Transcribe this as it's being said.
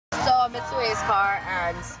Mitsue's car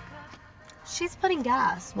and she's putting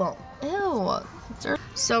gas. Well, ew.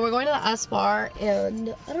 So we're going to the S bar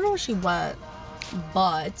and I don't know where she went,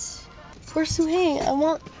 but where's Suhei? I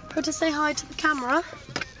want her to say hi to the camera.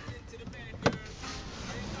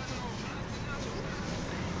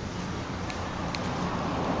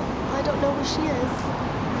 I don't know where she is.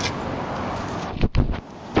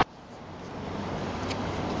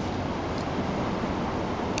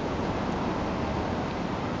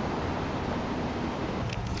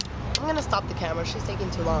 I'm gonna stop the camera. She's taking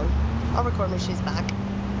too long. I'll record when she's back.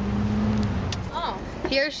 Oh.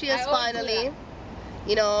 Here she is finally.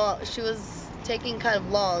 You know, she was taking kind of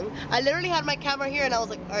long. I literally had my camera here and I was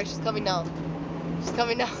like, alright, she's coming now. She's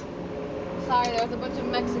coming now. Sorry, there was a bunch of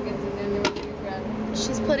Mexicans in there. They were really grand.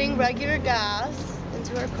 She's putting regular gas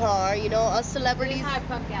into her car. You know, us celebrities. High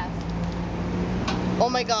pump gas. Oh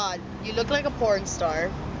my god, you look like a porn star.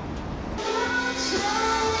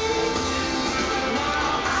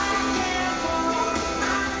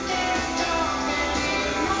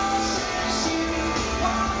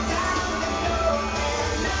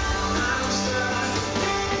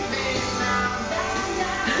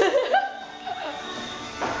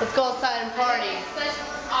 Let's go outside and party. Such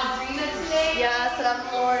Audrina today. Yes, and I'm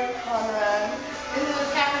Lauren Conrad. This is what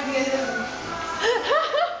camera is.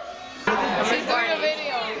 She's doing a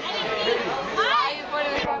video. Hi.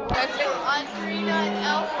 Audrina and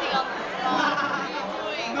Elsie on the spot.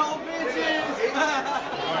 No bitches!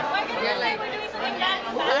 You're like, we're doing something bad.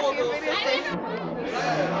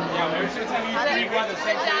 Yeah, every single time you go out the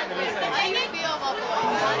same thing, How do you feel about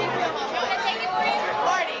boys? How do you feel about boys? It's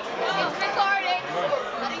recording. It's recording.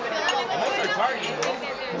 How do you feel about boys? That's retarded, bro.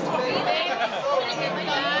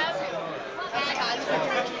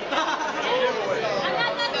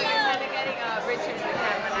 Richard the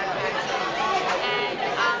camera. And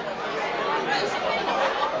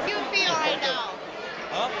How do you feel right now?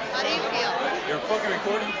 Huh? How do you feel? You're fucking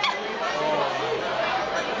recording?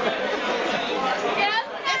 Yes,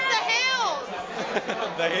 it's the hills!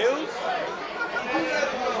 The hills?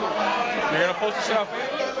 You're gonna post this shit on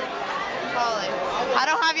Facebook? Probably. I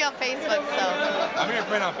don't have you on Facebook, so. I'm your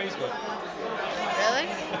friend on Facebook. Really?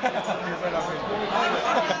 I'm your friend on Facebook.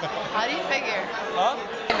 How do you figure? Huh?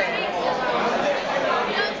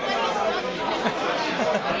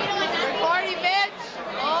 Recording, bitch!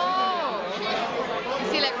 oh, you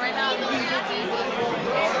see, like right now,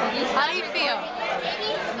 How do you feel?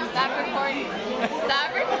 stop recording. Stop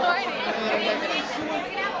recording.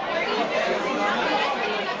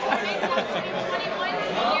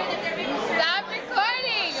 Stop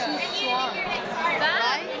recording. Strong. Stop.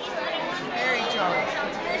 Right? Very strong.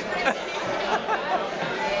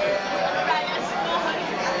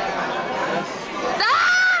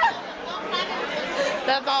 Stop!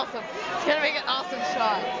 That's awesome. It's gonna make an awesome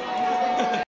shot.